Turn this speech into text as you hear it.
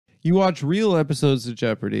You watch real episodes of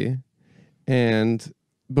Jeopardy, and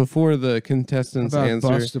before the contestants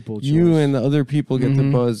answer, you and the other people get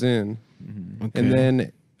to buzz in. Okay. And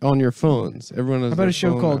then on your phones, everyone has. How about a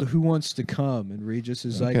show called Who Wants to Come? And Regis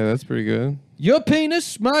is like, okay, that's pretty good. Your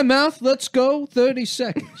penis, my mouth, let's go 30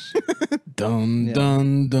 seconds. Dun,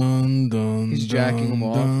 dun, dun, dun. He's jacking them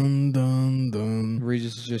off. Dun, dun, dun.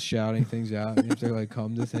 Regis is just shouting things out. You have to like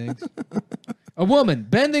come to things. A woman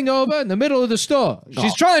bending over in the middle of the store.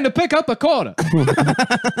 She's trying to pick up a quarter.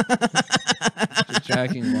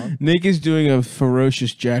 Jacking them off. Nick is doing a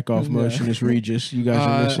ferocious jack-off motion as Regis. You guys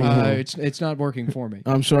are listening. It's not working for me.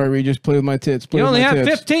 I'm sorry, Regis. Play with my tits. You only have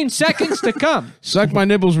 15 seconds to come. Suck my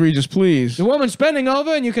nipples, Regis, please. The woman's bending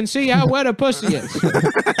over, and you can see how wet her pussy is.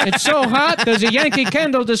 It's so hot, there's a Yankee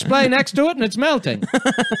Candle display next to it, and it's melting.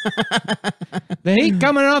 The heat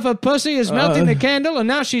coming off her pussy is melting the candle, and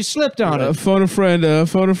now she's slipped on it. Phone a friend.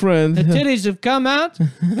 Phone a friend. The titties have come out,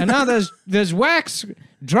 and now there's wax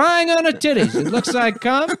drying on her titties. It looks like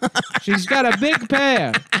cum. She's got a big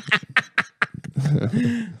pair.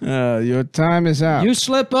 Your time is out. You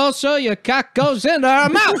slip also, your cock goes into her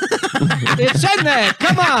mouth. It's in there.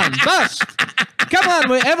 Come on, bust. Come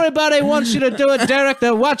on, everybody wants you to do it, Derek.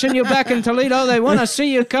 They're watching you back in Toledo. They want to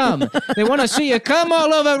see you come. They want to see you come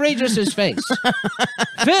all over Regis's face.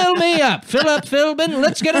 Fill me up. Fill up Philbin.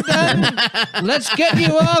 Let's get it done. Let's get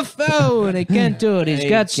you off. Oh, and he can't do it. He's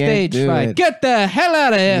got stage fright. Get the hell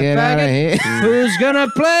out of here, faggot. Who's going to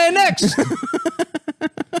play next?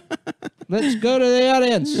 Let's go to the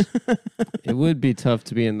audience. It would be tough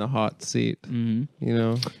to be in the hot seat. You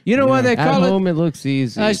know? You know why they call it? At home, it looks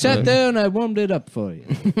easy. I sat there and I warmed it up for you.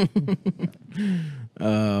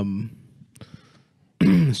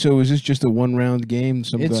 So is this just a one-round game?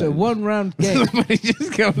 It's a one-round game. Somebody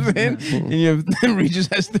just comes in, and Regis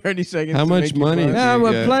has 30 seconds. How much money? Now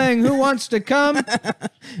we're playing Who Wants to Come?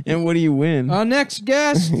 And what do you win? Our next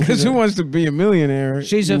guest. Because Who Wants to Be a Millionaire? Win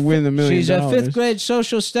the $1 million. She's a fifth-grade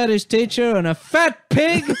social studies teacher and a fat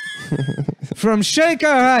pig from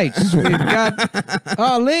Shaker Heights. We've got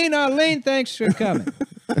Arlene. Arlene, thanks for coming.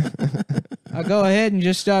 I'll go ahead and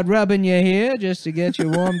just start rubbing you here just to get you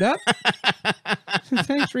warmed up.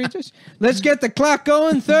 Thanks, Regis. Let's get the clock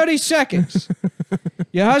going. 30 seconds.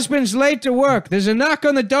 Your husband's late to work. There's a knock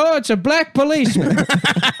on the door. It's a black policeman.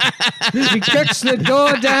 He kicks the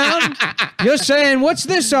door down. You're saying, what's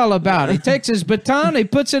this all about? He takes his baton. He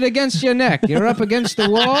puts it against your neck. You're up against the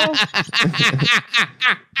wall.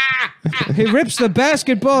 He rips the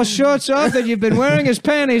basketball shorts off that you've been wearing as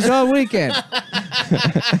panties all weekend.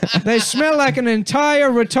 They smell like an entire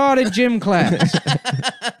retarded gym class.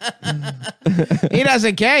 He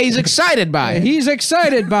doesn't care. He's excited by it. He's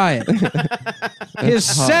excited by it. His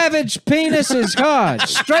savage penis is hard.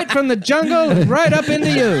 Straight from the jungle, right up into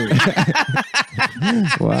you.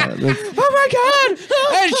 Wow. Oh, my God.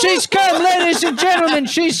 And she's come, ladies and gentlemen.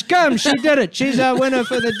 She's come. She did it. She's our winner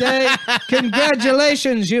for the day.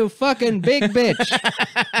 Congratulations, you fucking big bitch.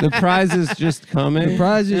 The prize is just coming. The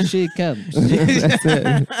prize is she comes. That's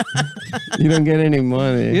it. You don't get any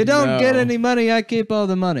money. You don't get any money. I keep all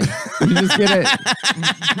the money. You just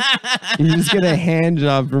get a hand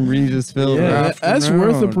job from Regis Philbin. Yeah, that's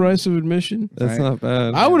worth the price of admission. That's not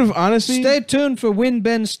bad. I would have honestly. Stay tuned for Win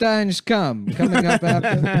Ben Stein's Come coming up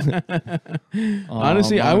after.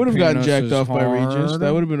 Honestly, I would have gotten jacked off by Regis.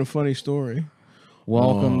 That would have been a funny story.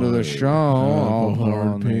 Welcome to the show. I'll put hard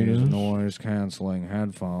on penis. these noise-canceling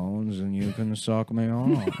headphones, and you can suck me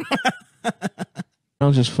off.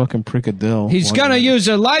 I'll just fucking prick a dill. He's gonna use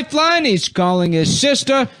a lifeline. He's calling his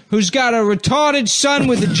sister, who's got a retarded son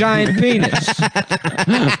with a giant penis.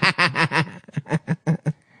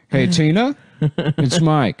 Hey, Tina. It's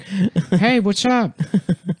Mike. Hey, what's up?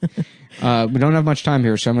 We don't have much time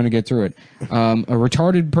here, so I'm going to get through it. A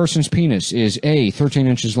retarded person's penis is A, 13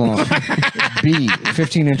 inches long, B,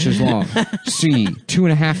 15 inches long, C,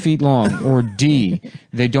 2.5 feet long, or D,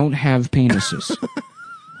 they don't have penises.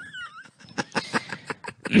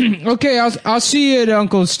 Okay, I'll see you at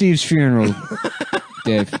Uncle Steve's funeral,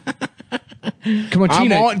 Dave. Come on,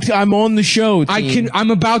 Tina. I'm on the show. Team. I'm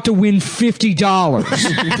about to win $50.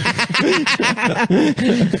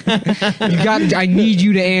 I need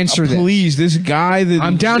you to answer this. Please, this guy that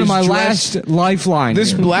I'm down to my last lifeline.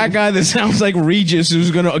 This black guy that sounds like Regis who's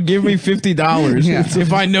gonna give me $50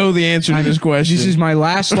 if I know the answer to this question. This is my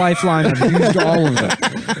last lifeline. I've used all of them.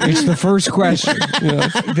 It's the first question.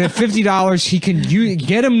 The $50, he can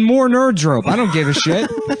get him more nerds rope. I don't give a shit.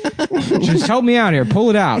 Just help me out here. Pull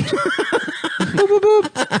it out. Boop, boop,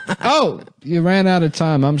 boop. Oh, you ran out of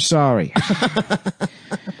time. I'm sorry.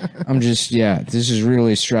 this is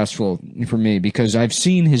really stressful for me because I've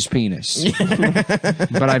seen his penis,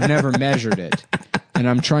 but I've never measured it. And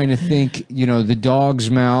I'm trying to think, the dog's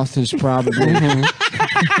mouth is probably,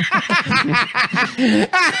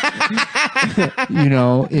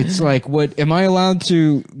 it's like, what, am I allowed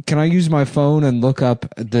to, can I use my phone and look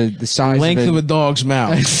up the size length of a dog's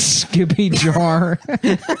mouth? A Skippy jar.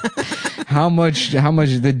 How much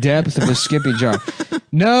the depth of a Skippy jar?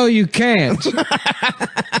 No, you can't.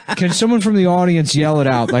 Can someone from the audience yell it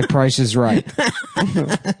out like Price is Right?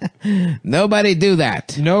 Nobody do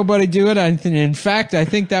that. Nobody do it. In fact, I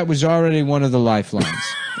think that was already one of the lifelines.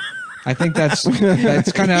 I think that's kind of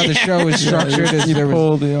how the show is structured.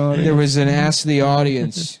 There was an Ask the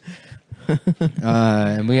Audience.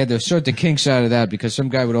 And we had to sort the kinks out of that because some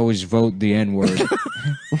guy would always vote the N-word.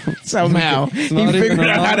 Somehow. He figured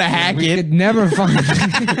out how to hack it. Could never find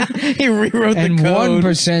He rewrote the code. And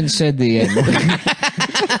 1% said the N-word.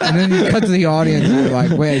 And then you cut to the audience and you're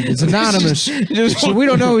like, wait, it's anonymous. So we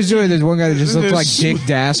don't know who's doing this. One guy that just looks like Dick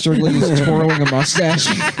Dastardly. He's twirling a mustache.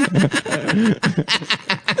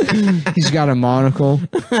 He's got a monocle.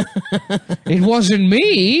 It wasn't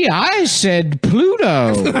me. I said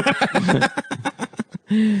Pluto.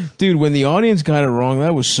 Dude, when the audience got it wrong,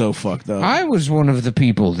 that was so fucked up. I was one of the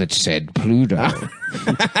people that said Pluto.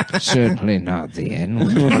 Certainly not the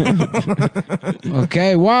N-word.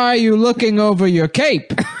 Okay, why are you looking over your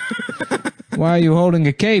cape? Why are you holding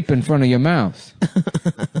a cape in front of your mouth?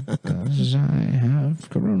 Because I have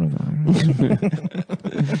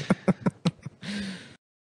coronavirus.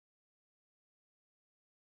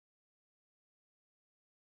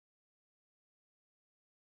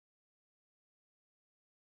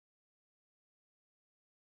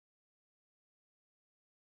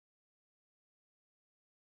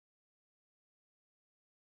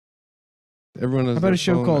 Everyone has How about a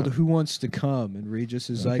show called out. Who Wants to Come? And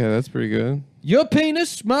Regis is like, okay, that's pretty good. Your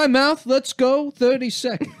penis, my mouth, let's go, 30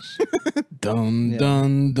 seconds. Dun,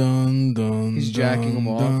 dun, dun, dun. He's jacking them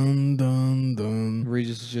off. Dun, dun, dun.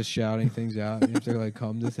 Regis is just shouting things out. You have to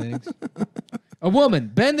come to things. A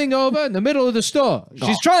woman bending over in the middle of the store.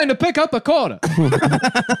 She's trying to pick up a quarter.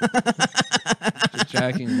 Just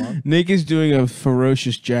jacking them off. Nick is doing a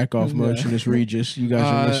ferocious jack-off motion as Regis. You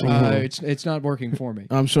guys are missing it's not working for me.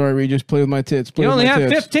 I'm sorry, Regis. Play with my tits. Play You with only my have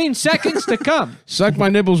tits. 15 seconds to come. Suck my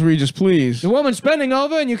nipples, Regis, please. The woman's bending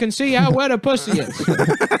over, and you can see how wet her pussy is.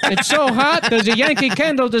 It's so hot, there's a Yankee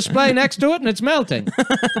Candle display next to it, and it's melting.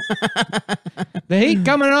 The heat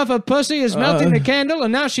coming off her pussy is melting the candle,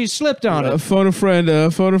 and now she's slipped on it. Phone a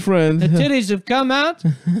friend. Phone a friend. The titties have come out,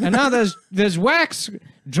 and now there's wax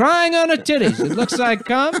drying on her titties. It looks like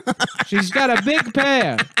cum. She's got a big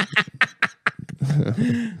pair.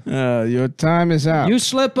 Your time is out. You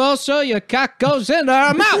slip also, your cock goes into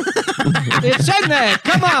her mouth. It's in there.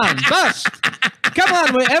 Come on, bust. Come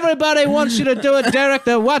on, everybody wants you to do it, Derek.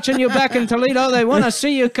 They're watching you back in Toledo. They want to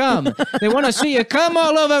see you come. They want to see you come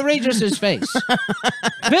all over Regis's face.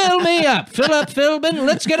 Fill me up. Fill up Philbin.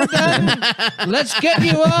 Let's get it done. Let's get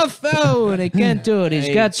you off. Oh, and he can't do it.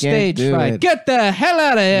 He's got stage fright. Get the hell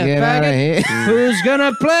out of here, faggot. Who's going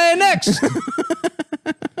to play next?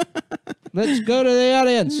 Let's go to the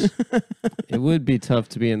audience. It would be tough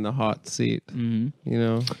to be in the hot seat. Mm-hmm.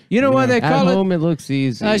 You know why they call it? At home, it looks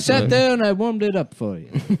easy. I sat there and I warmed it up for you.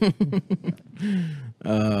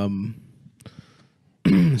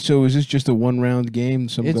 So is this just a one-round game?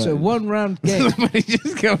 It's a one-round game. Somebody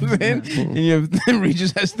just comes in and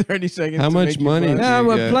Regis has 30 seconds. How to much make you money? fun. Now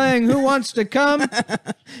we're playing Who Wants to Come?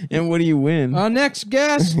 And what do you win? Our next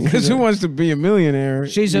guest. Because who wants to be a millionaire?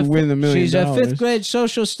 She's You win the $1 million. She's a 5th grade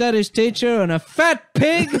social studies teacher and a fat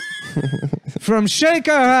pig from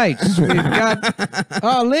Shaker Heights. We've got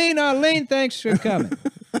Arlene. Arlene, thanks for coming.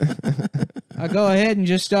 I'll go ahead and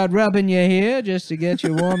just start rubbing you here just to get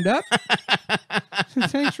you warmed up.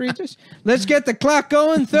 Thanks, Regis. Let's get the clock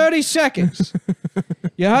going. 30 seconds.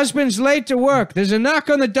 Your husband's late to work. There's a knock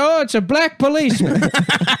on the door. It's a black policeman.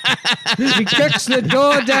 He kicks the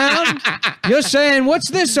door down. You're saying,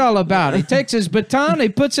 what's this all about? He takes his baton. He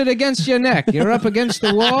puts it against your neck. You're up against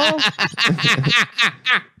the wall.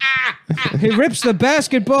 He rips the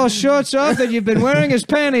basketball shorts off that you've been wearing as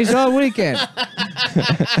panties all weekend.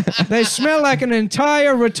 They smell like an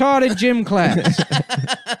entire retarded gym class.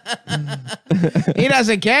 He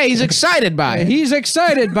doesn't care. He's excited by it. He's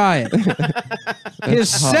excited by it. His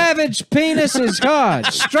savage penis is hard.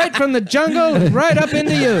 Straight from the jungle, right up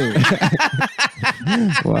into you.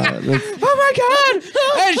 Wow. Oh my God!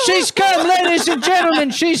 And she's come, ladies and gentlemen.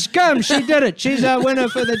 She's come. She did it. She's our winner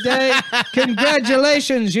for the day.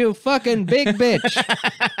 Congratulations, you fucking big bitch.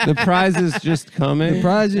 The prize is just coming. The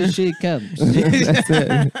prize is she comes. That's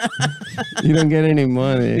it. You don't get any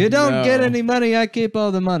money. You don't get any money. I keep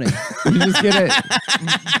all the money. You just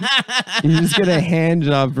get a hand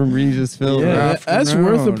job from Regis Philbin. Yeah, that's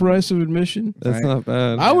worth the price of admission. That's not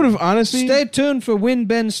bad. I would have honestly. Stay tuned for When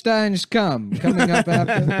Ben Stein's Come coming up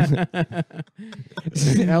after.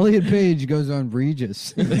 Elliot Page goes on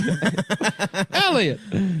Regis. Elliot,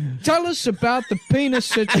 tell us about the penis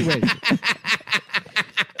situation.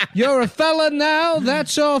 You're a fella now.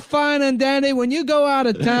 That's all fine and dandy. When you go out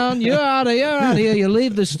of town, you're out of here. You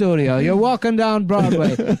leave the studio. You're walking down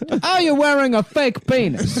Broadway. Are you wearing a fake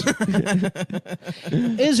penis?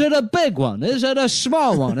 Is it a big one? Is it a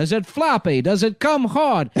small one? Is it floppy? Does it come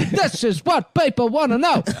hard? This is what people want to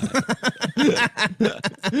know.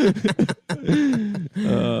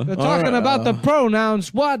 We're talking about the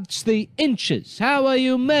pronouns. What's the inches? How are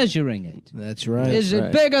you measuring it? That's right. Is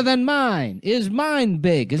it bigger than mine? Is mine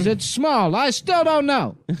big? Is it small? I still don't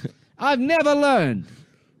know. I've never learned.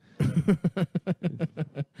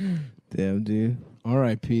 Damn, dude. All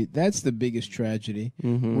right, Pete. That's the biggest tragedy.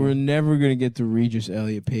 We're never going to get the Regis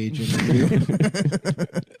Elliott Page interview.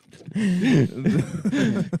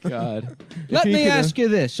 God. Let me ask you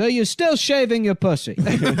this. Are you still shaving your pussy?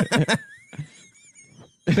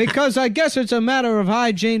 Because I guess it's a matter of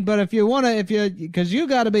hygiene, but if you want to, because you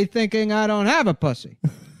got to be thinking, I don't have a pussy.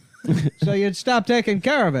 So you'd stop taking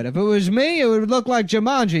care of it. If it was me, it would look like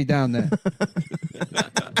Jumanji down there.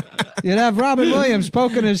 You'd have Robin Williams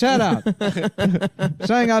poking his head out,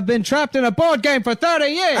 saying, I've been trapped in a board game for 30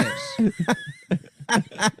 years.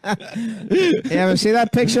 You ever see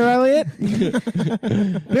that picture, Elliot?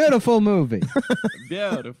 Beautiful movie.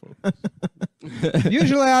 Beautiful.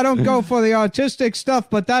 Usually I don't go for the artistic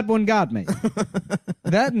stuff, but that one got me.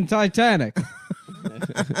 That and Titanic.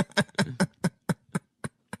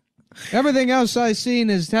 Everything else I've seen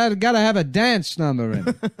has got to have a dance number in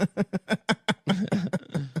it.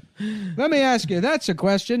 Let me ask you, that's a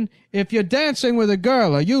question. If you're dancing with a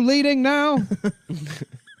girl, are you leading now?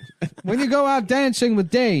 When you go out dancing with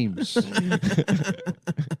dames, do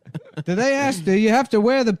they ask, do you have to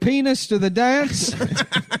wear the penis to the dance?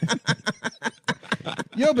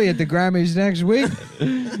 You'll be at the Grammys next week.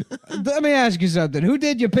 Let me ask you something. Who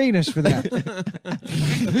did your penis for that?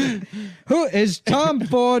 Who is Tom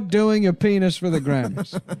Ford doing your penis for the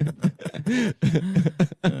Grammys?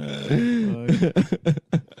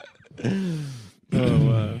 Oh,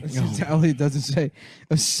 wow. Elliot doesn't say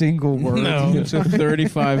a single word. No, it's a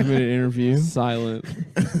 35-minute interview. Silent.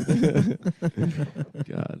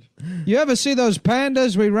 God. You ever see those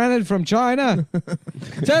pandas we rented from China?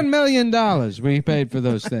 $10 million we paid for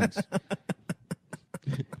those things.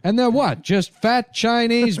 And they're what? Just fat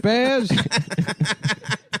Chinese bears?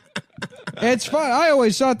 It's fun. I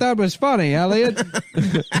always thought that was funny, Elliot.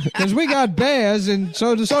 Because we got bears, and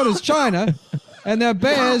so does China. And they're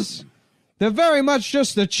bears. They're very much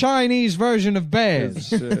just the Chinese version of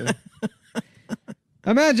bears.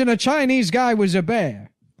 Imagine a Chinese guy was a bear.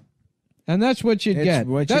 And that's what you'd get.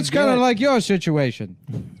 That's kind of like your situation.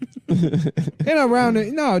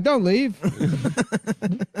 No, don't leave.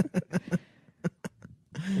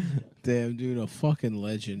 Damn, dude, a fucking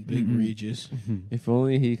legend. Big Regis. If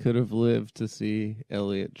only he could have lived to see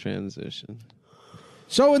Elliot transition.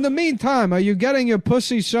 So in the meantime, are you getting your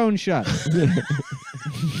pussy sewn shut?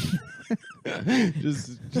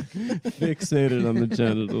 Just fixated on the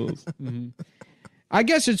genitals. I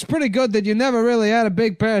guess it's pretty good that you never really had a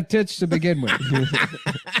big pair of tits to begin with.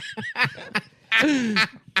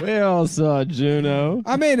 We all saw Juno.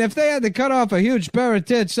 I mean, if they had to cut off a huge pair of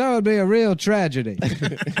tits, that would be a real tragedy.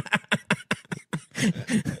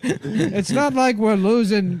 It's not like we're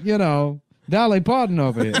losing, Dolly Parton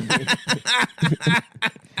over here.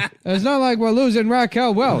 It's not like we're losing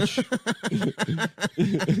Raquel Welch.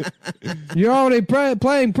 You're already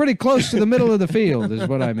playing pretty close to the middle of the field, is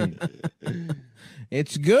what I mean.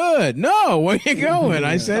 It's good. No, where you going?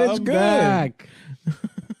 I said it's good. Back.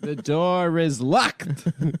 The door is locked.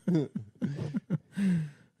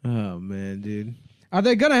 Oh, man, dude. Are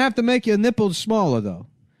they going to have to make your nipples smaller, though?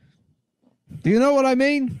 Do you know what I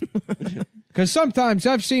mean? Because sometimes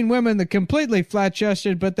I've seen women that are completely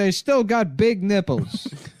flat-chested, but they still got big nipples.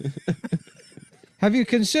 Have you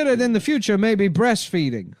considered in the future maybe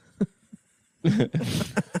breastfeeding?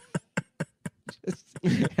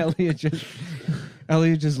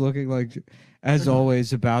 Elliot just looking like, as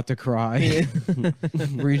always, about to cry.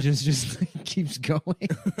 Regis just keeps going.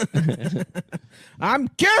 I'm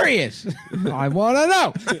curious. I want to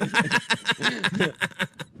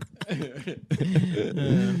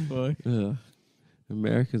know.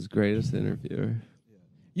 America's greatest interviewer.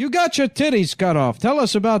 You got your titties cut off. Tell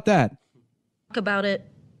us about that. About it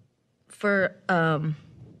for a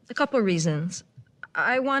couple reasons.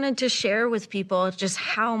 I wanted to share with people just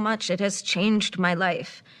how much it has changed my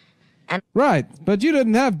life. And right, but you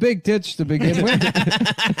didn't have big tits to begin with.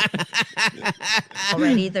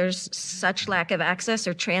 Already there's such lack of access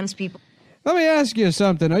or trans people. Let me ask you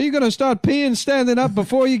something. Are you going to start peeing standing up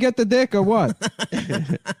before you get the dick or what?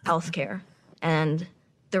 Healthcare. And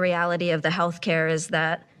the reality of the healthcare is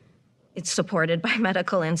that it's supported by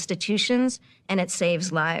medical institutions and it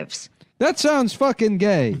saves lives. That sounds fucking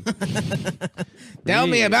gay. Tell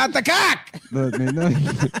me about the cock. Let me know.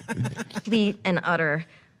 Complete and utter.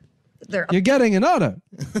 You're getting an utter.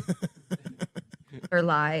 Their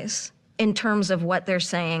lies in terms of what they're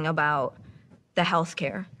saying about the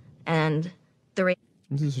healthcare and the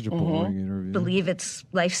This is such a boring interview. Believe it's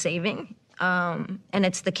life-saving. And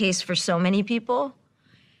it's the case for so many people.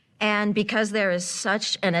 And because there is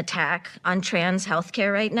such an attack on trans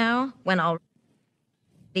healthcare right now, when already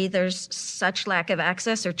there's such lack of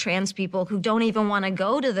access or trans people who don't even want to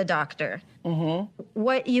go to the doctor.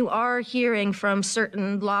 What you are hearing from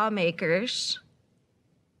certain lawmakers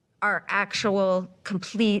are actual,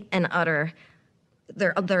 complete and utter,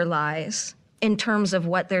 their lies in terms of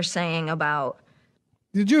what they're saying about.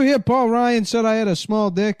 Did you hear Paul Ryan said I had a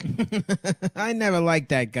small dick? I never liked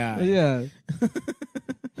that guy. Yeah.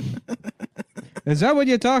 Is that what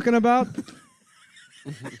you're talking about?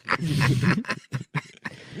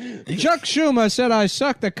 Chuck Schumer said I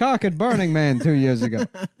sucked a cock at Burning Man 2 years ago.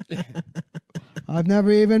 I've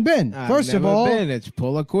never even been. First of all, it's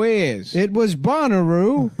pull a quiz. It was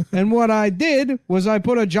Bonnaroo, and what I did was I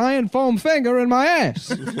put a giant foam finger in my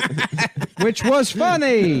ass, which was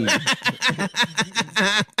funny.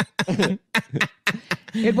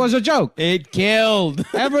 It was a joke. It killed.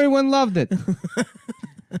 Everyone loved it.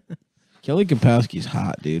 Kelly Kapowski's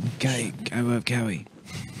hot, dude. Kelly, I love Kelly.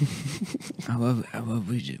 I love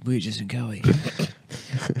Regis and Kelly.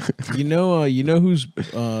 You know who's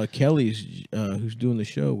Kelly's who's doing the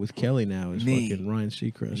show with Kelly now is Me. fucking Ryan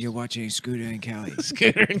Seacrest. You're watching Scooter and Kelly.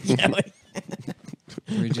 Scooter and Kelly.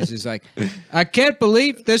 Regis is like, I can't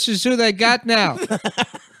believe this is who they got now.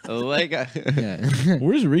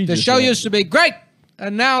 Where's Regis? The show used to be great,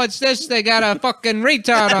 and now it's this. They got a fucking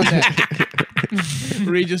retard on there.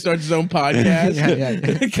 Regis starts his own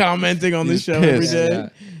podcast, commenting on the show every day. Yeah.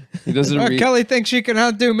 He doesn't. Kelly thinks she can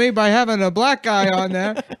outdo me by having a black guy on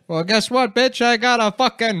there. Well, guess what, bitch? I got a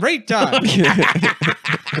fucking retard.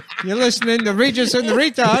 You're listening to Regis and the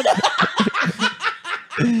retard.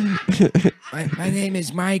 My name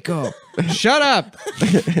is Michael. Shut up.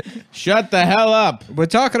 Shut the hell up. We're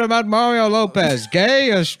talking about Mario Lopez,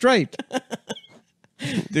 gay or straight?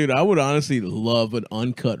 Dude, I would honestly love an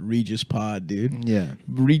uncut Regis pod, dude. Yeah.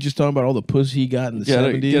 Regis talking about all the pussy he got in the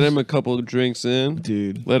 70s. Get him a couple of drinks in,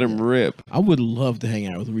 dude. Let him rip. I would love to hang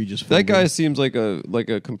out with Regis Philbin. That guy seems like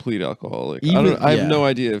a complete alcoholic. Even, I have no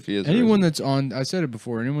idea if he is. Anyone that's on, I said it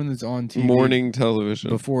before, anyone that's on TV morning television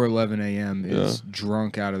before 11 a.m. is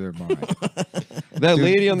drunk out of their mind. That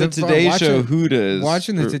lady on the Today Show, Huda, is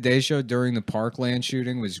watching the Today Show during the Parkland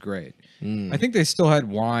shooting was great. I think they still had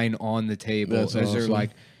wine on the table. That's as awesome. they're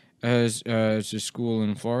like, it's a school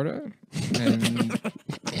in Florida, and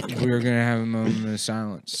we were gonna have a moment of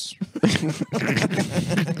silence.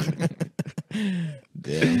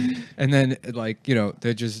 Damn. And then, like, you know,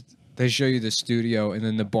 they show you the studio, and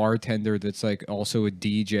then the bartender that's like also a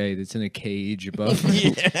DJ that's in a cage above,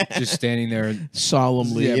 just standing there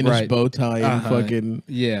solemnly in his bow tie and fucking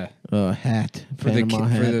hat for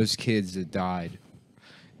those kids that died.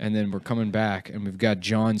 And then we're coming back, and we've got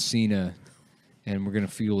John Cena, and we're gonna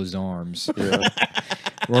feel his arms. Yeah.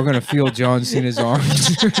 We're gonna feel John Cena's arms.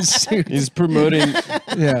 He's promoting.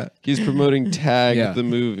 Yeah, he's promoting Tag the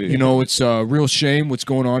movie. You know, it's a real shame what's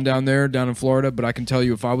going on down in Florida. But I can tell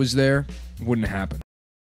you, if I was there, it wouldn't happen.